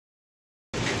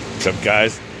What's up,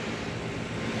 guys?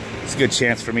 It's a good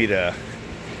chance for me to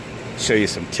show you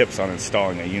some tips on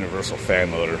installing a universal fan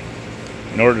motor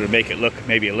in order to make it look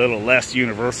maybe a little less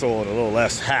universal and a little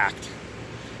less hacked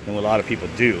than what a lot of people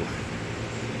do.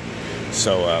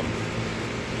 So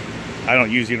I don't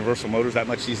use universal motors that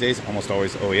much these days, almost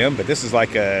always OEM, but this is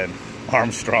like an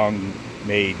Armstrong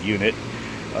made unit.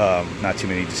 Not too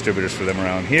many distributors for them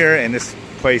around here, and this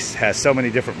place has so many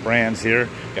different brands here.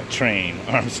 Got Train,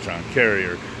 Armstrong,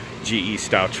 Carrier, GE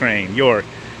style Train, York,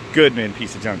 Goodman,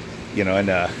 piece of junk, you know, and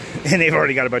they've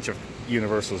already got a bunch of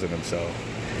universals in them, so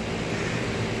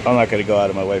I'm not going to go out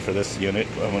of my way for this unit.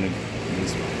 I'm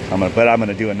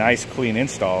gonna do a nice clean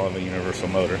install of a universal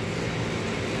motor.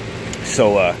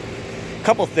 So a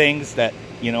couple things that,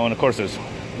 you know, and of course there's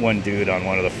one dude on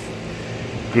one of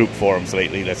the group forums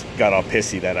lately that's got all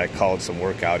pissy that I called some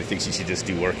work out. He thinks you should just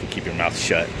do work and keep your mouth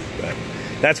shut, but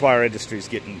that's why our industry is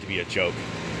getting to be a joke.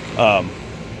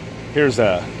 Here's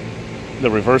the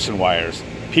reversing wires.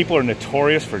 People are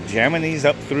notorious for jamming these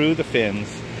up through the fins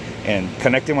and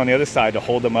connect them on the other side to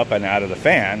hold them up and out of the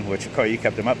fan, which, of course, you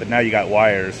kept them up, but now you got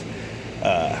wires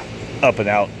up and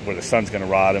out where the sun's going to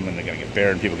rot them and they're going to get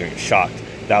buried and people are going to get shocked.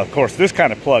 Now, of course, this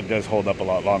kind of plug does hold up a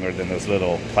lot longer than those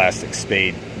little plastic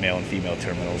spade male and female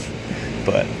terminals.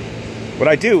 But what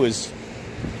I do is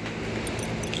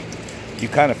you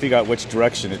kind of figure out which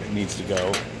direction it needs to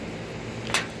go.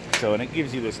 So, and it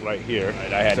gives you this right here.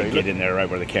 Right, I had to get in there right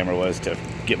where the camera was to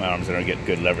get my arms in there and get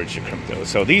good leverage to crimp those.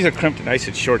 So these are crimped nice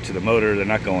and short to the motor. They're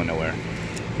not going nowhere.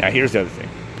 Now, here's the other thing.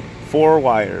 4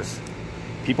 wires.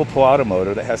 People pull out a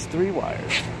motor that has 3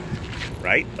 wires,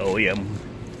 right? OEM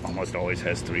almost always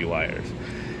has 3 wires.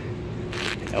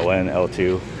 L1,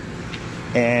 L2,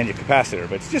 and your capacitor,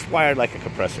 but it's just wired like a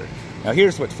compressor. Now,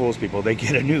 here's what fools people. They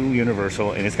get a new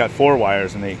universal, and it's got 4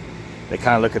 wires, and they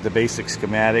kind of look at the basic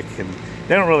schematic, and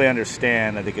they don't really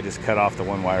understand that they could just cut off the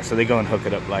 1 wire, so they go and hook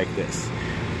it up like this.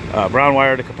 Brown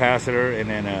wire to capacitor, and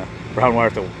then a brown wire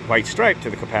with the white stripe to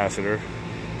the capacitor.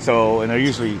 So, and they're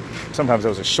usually, sometimes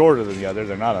those are shorter than the other.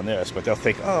 They're not on this, but they'll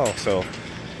think, oh, so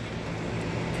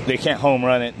they can't home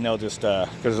run it, and they'll just,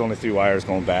 because there's only 3 wires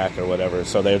going back or whatever,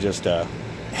 so they'll just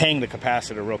hang the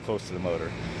capacitor real close to the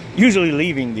motor, usually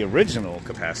leaving the original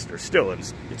capacitor still in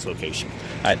its location.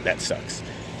 That sucks.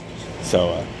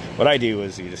 So what I do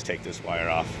is you just take this wire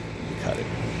off and cut it.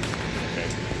 Okay.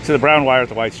 So the brown wire with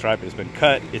the white stripe has been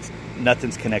cut.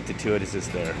 Nothing's connected to it. It's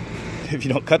just there. If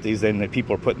you don't cut these, then the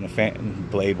people are putting the fan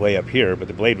blade way up here, but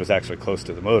the blade was actually close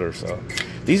to the motor. So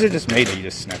these are just made that you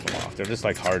just snap them off. They're just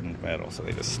like hardened metal, so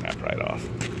they just snap right off.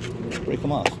 Break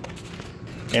them off.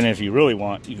 And if you really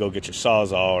want, you go get your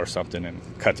Sawzall or something and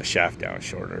cut the shaft down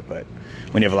shorter. But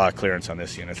when you have a lot of clearance on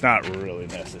this unit, it's not really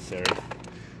necessary.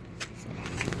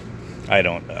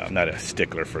 I'm not a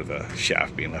stickler for the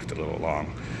shaft being left a little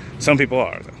long. Some people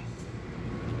are, though.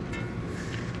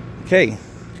 Okay,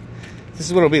 this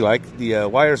is what it'll be like. The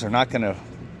wires are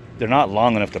they're not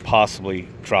long enough to possibly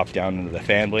drop down into the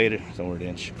fan blade. It's over an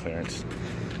inch clearance.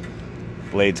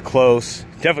 Blade's close.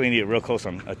 Definitely need it real close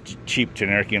on a cheap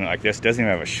generic unit like this. It doesn't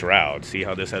even have a shroud. See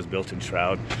how this has built-in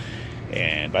shroud?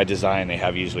 And by design, they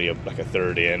have usually like a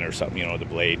 1/3 in or something, you know, the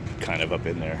blade kind of up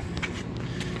in there.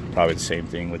 Probably the same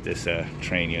thing with this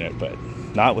Train unit, but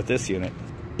not with this unit.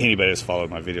 Anybody that's followed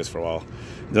my videos for a while,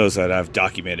 those that I've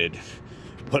documented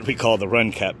what we call the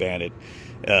run cap bandit,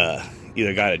 either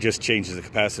a guy that just changes the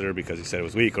capacitor because he said it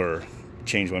was weak, or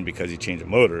changed one because he changed a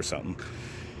motor or something.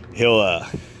 He'll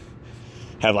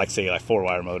have like, say, like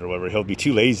 4-wire motor or whatever. He'll be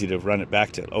too lazy to run it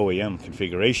back to OEM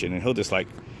configuration, and he'll just like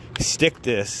stick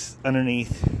this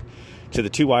underneath to the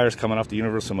 2 wires coming off the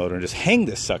universal motor and just hang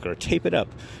this sucker, tape it up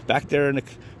back there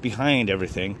behind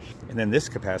everything, and then this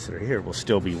capacitor here will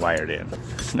still be wired in.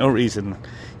 There's no reason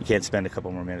you can't spend a couple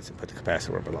more minutes and put the capacitor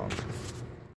where it belongs.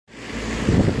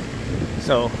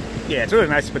 So yeah, it's really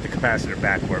nice to put the capacitor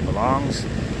back where it belongs.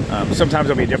 Sometimes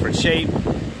it'll be a different shape,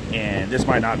 and this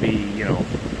might not be, you know,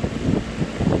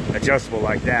 adjustable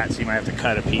like that, so you might have to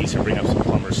cut a piece or bring up some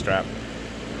plumber's strap.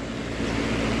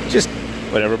 Just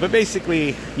whatever, but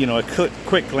basically, you know, a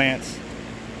quick glance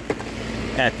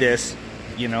at this,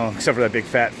 you know, except for that big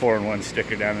fat 4-in-1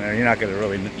 sticker down there, you're not going to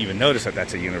really even notice that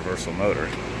that's a universal motor.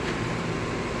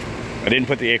 I didn't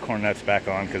put the acorn nuts back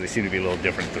on because they seem to be a little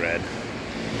different thread.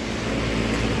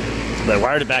 But I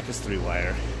wired it back as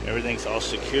 3-wire. Everything's all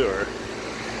secure.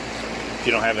 If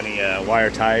you don't have any wire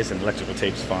ties, and electrical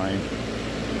tape's fine.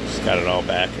 Just got it all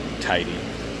back and tidy.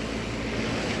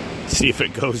 See if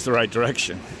it goes the right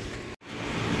direction.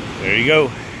 There you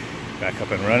go, back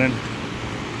up and running.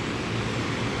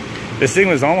 This thing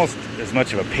was almost as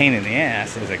much of a pain in the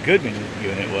ass as a Goodman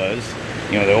unit was.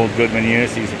 You know, the old Goodman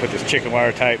units, they used to put this chicken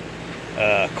wire type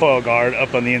coil guard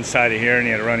up on the inside of here, and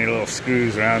you had to run your little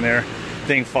screws around there.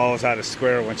 Thing falls out of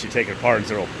square once you take it apart, and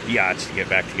it's a little biatch to get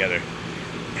back together.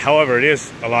 However, it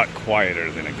is a lot quieter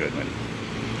than a Goodman,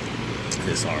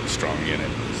 this Armstrong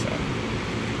unit. So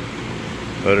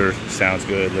motor sounds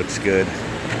good, looks good.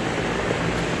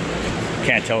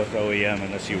 Can't tell with OEM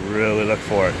unless you really look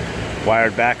for it.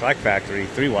 Wired back like factory,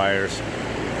 3 wires,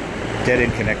 dead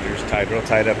end connectors tied real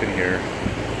tight up in here.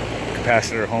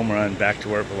 Capacitor home run back to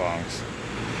where it belongs.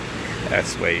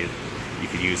 That's the way you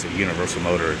could use a universal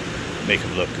motor and make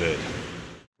it look good.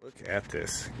 Look at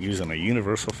this, using a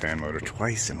universal fan motor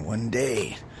twice in one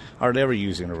day. Hardly ever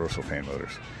use universal fan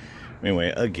motors.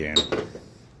 Anyway, again,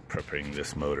 prepping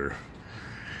this motor.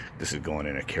 This is going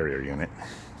in a carrier unit.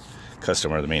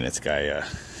 Customer, the maintenance guy,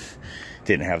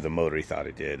 didn't have the motor he thought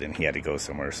it did, and he had to go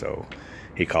somewhere, so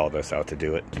he called us out to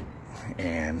do it.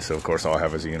 And so of course all I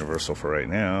have is a universal for right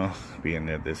now, being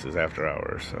that this is after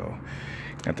hours. So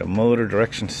got the motor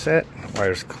direction set,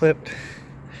 wires clipped.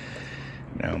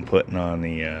 Now I'm putting on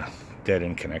the dead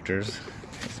end connectors,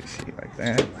 as you see, like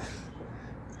that.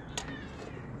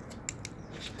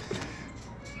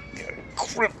 Gotta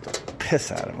crimp the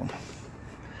piss out of them.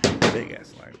 Big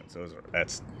ass alignments.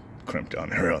 That's crimped on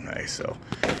there real nice. So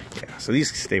yeah, so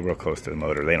these stay real close to the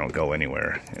motor, they don't go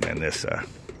anywhere. And then this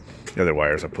the other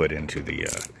wires are put into the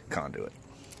conduit.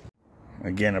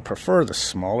 Again, I prefer the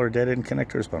smaller dead end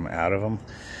connectors, but I'm out of them.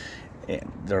 And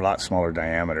they're a lot smaller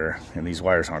diameter, and these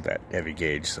wires aren't that heavy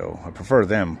gauge, so I prefer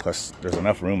them. Plus, there's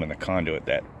enough room in the conduit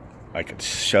that I could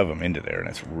shove them into there, and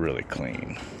it's really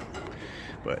clean.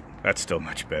 But that's still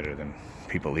much better than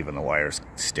people leaving the wires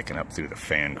sticking up through the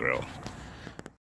fan grill.